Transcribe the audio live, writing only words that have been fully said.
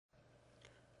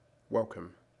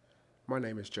Welcome, my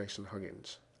name is Jason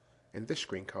Huggins. In this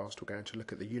screencast we're going to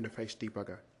look at the Uniface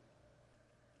Debugger.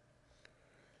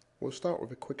 We'll start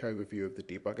with a quick overview of the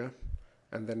debugger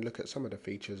and then look at some of the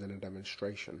features in a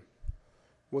demonstration.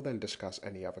 We'll then discuss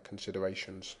any other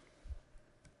considerations.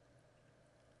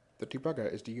 The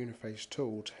debugger is the Uniface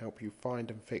tool to help you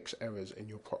find and fix errors in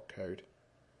your prop code.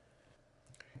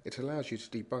 It allows you to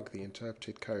debug the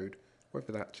interpreted code,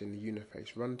 whether that's in the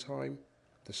Uniface runtime,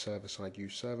 the server-side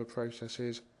userver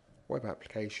processes, web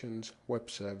applications, web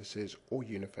services, or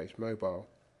Uniface Mobile.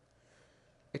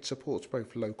 It supports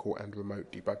both local and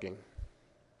remote debugging.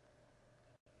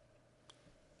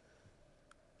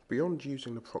 Beyond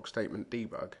using the proc statement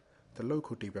debug, the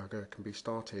local debugger can be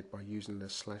started by using the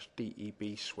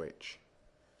 /deb switch.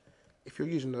 If you're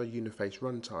using a Uniface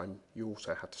runtime, you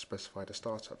also have to specify the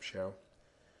startup shell.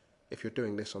 If you're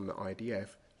doing this on the IDF,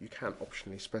 you can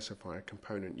optionally specify a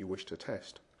component you wish to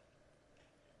test.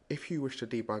 If you wish to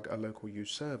debug a local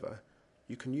userver,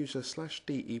 you can use a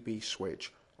 /deb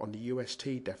switch on the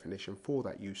UST definition for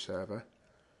that userver.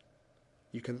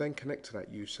 You can then connect to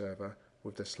that userver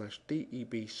with the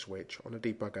 /deb switch on a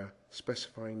debugger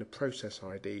specifying the process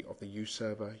ID of the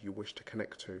userver you wish to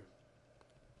connect to.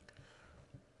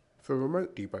 For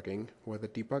remote debugging, where the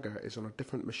debugger is on a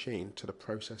different machine to the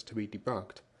process to be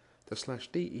debugged, the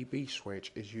 /deb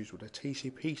switch is used with a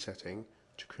TCP setting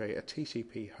to create a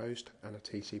TCP host and a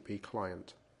TCP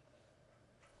client.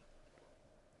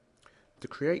 The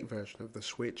create version of the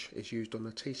switch is used on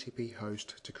the TCP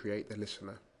host to create the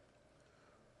listener.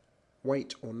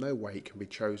 Wait or no wait can be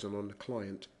chosen on the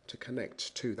client to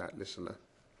connect to that listener.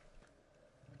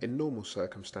 In normal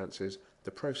circumstances,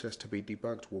 the process to be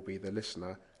debugged will be the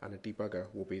listener and the debugger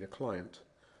will be the client.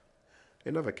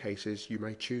 In other cases, you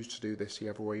may choose to do this the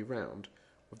other way round,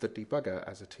 with the debugger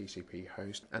as a TCP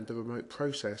host and the remote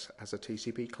process as a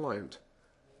TCP client.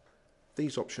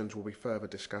 These options will be further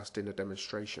discussed in the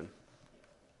demonstration.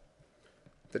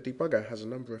 The debugger has a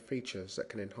number of features that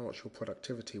can enhance your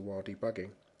productivity while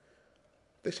debugging.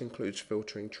 This includes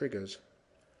filtering triggers,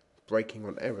 breaking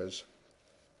on errors,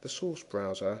 the source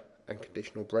browser, and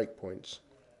conditional breakpoints.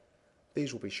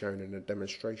 These will be shown in a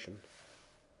demonstration.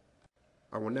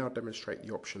 I will now demonstrate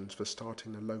the options for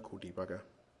starting the local debugger.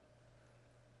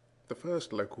 The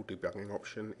first local debugging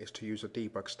option is to use a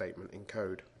debug statement in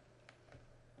code.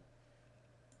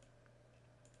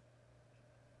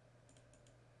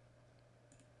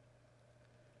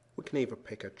 We can either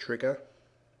pick a trigger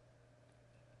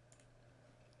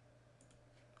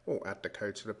or add the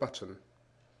code to the button.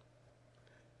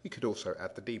 You could also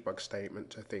add the debug statement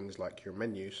to things like your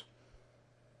menus.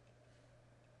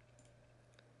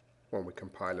 When we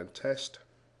compile and test,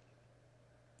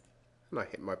 and I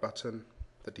hit my button,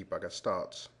 the debugger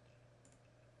starts.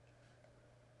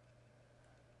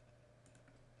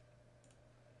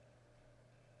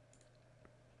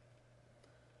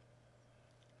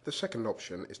 The second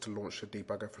option is to launch the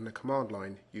debugger from the command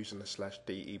line using the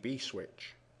 /deb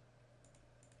switch.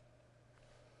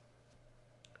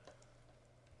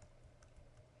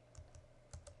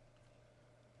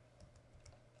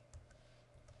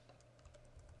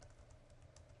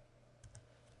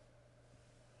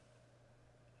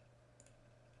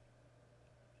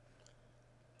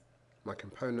 My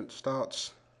component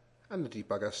starts and the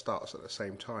debugger starts at the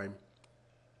same time.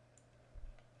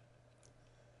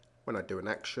 When I do an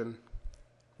action,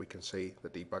 we can see the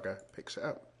debugger picks it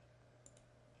up.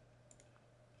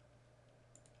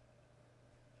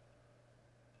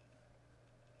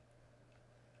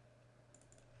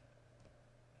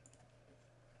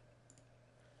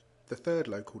 The third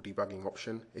local debugging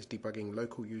option is debugging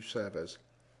local uservers.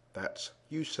 That's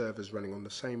uservers running on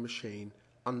the same machine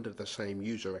under the same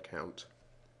user account.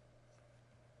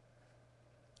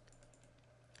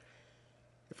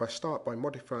 If I start by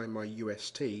modifying my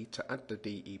UST to add the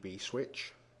DEB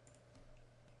switch,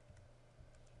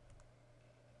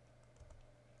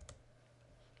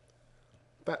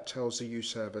 that tells the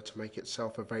userver to make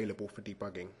itself available for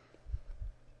debugging.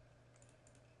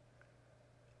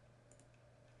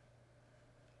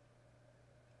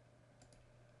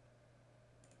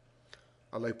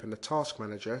 I'll open the task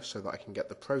manager so that I can get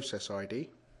the process ID.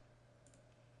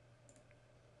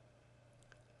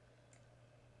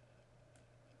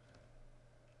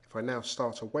 If I now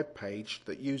start a web page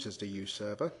that uses the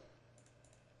userver,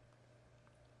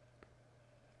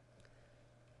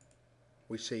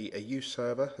 we see a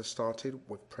userver has started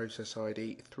with process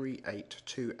ID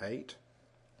 3828.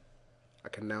 I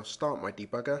can now start my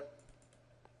debugger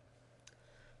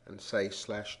and say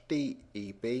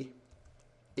 /deb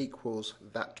equals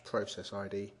that process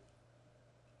ID.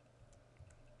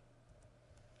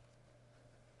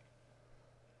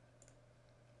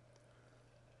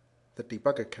 The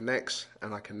debugger connects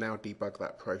and I can now debug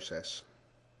that process.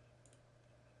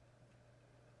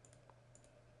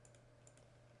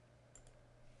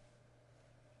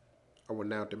 I will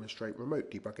now demonstrate remote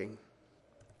debugging.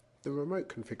 The remote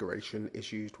configuration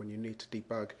is used when you need to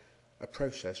debug a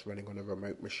process running on a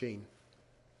remote machine.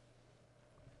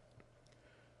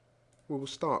 We will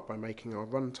start by making our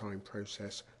runtime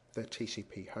process the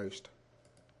TCP host.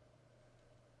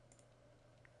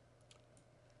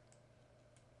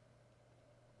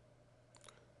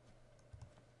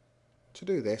 To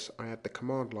do this, I add the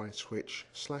command line switch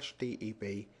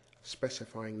 /deb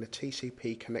specifying the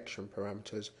TCP connection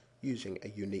parameters using a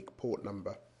unique port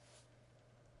number.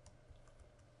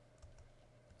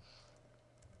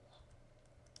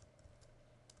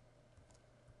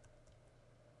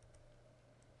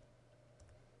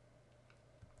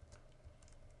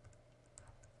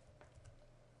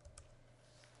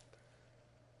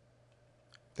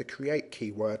 The create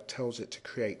keyword tells it to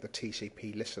create the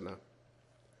TCP listener.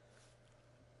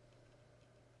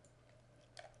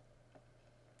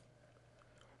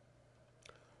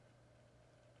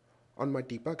 On my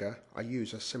debugger, I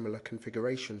use a similar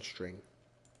configuration string.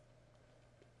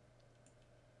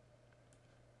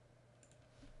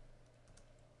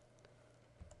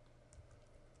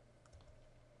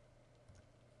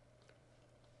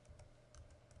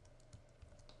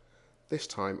 This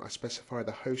time I specify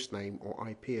the host name or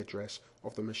IP address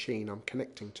of the machine I'm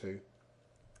connecting to.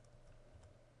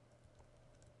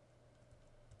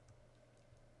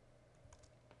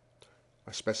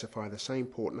 I specify the same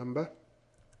port number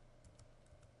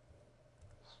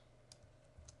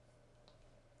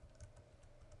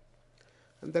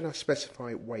and then I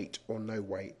specify wait or no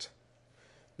wait.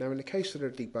 Now in the case of the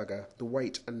debugger, the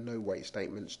wait and no wait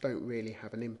statements don't really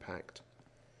have an impact.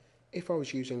 If I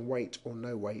was using wait or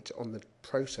no wait on the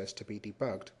process to be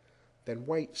debugged, then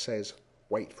wait says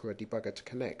wait for a debugger to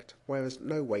connect, whereas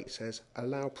no wait says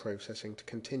allow processing to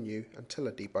continue until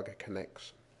a debugger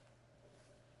connects.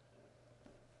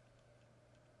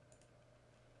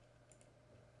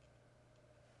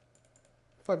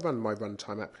 If I run my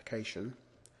runtime application,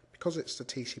 because it's the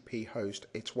TCP host,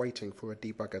 it's waiting for a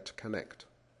debugger to connect.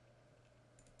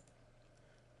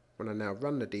 When I now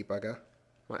run the debugger,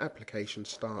 my application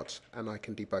starts and I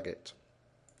can debug it.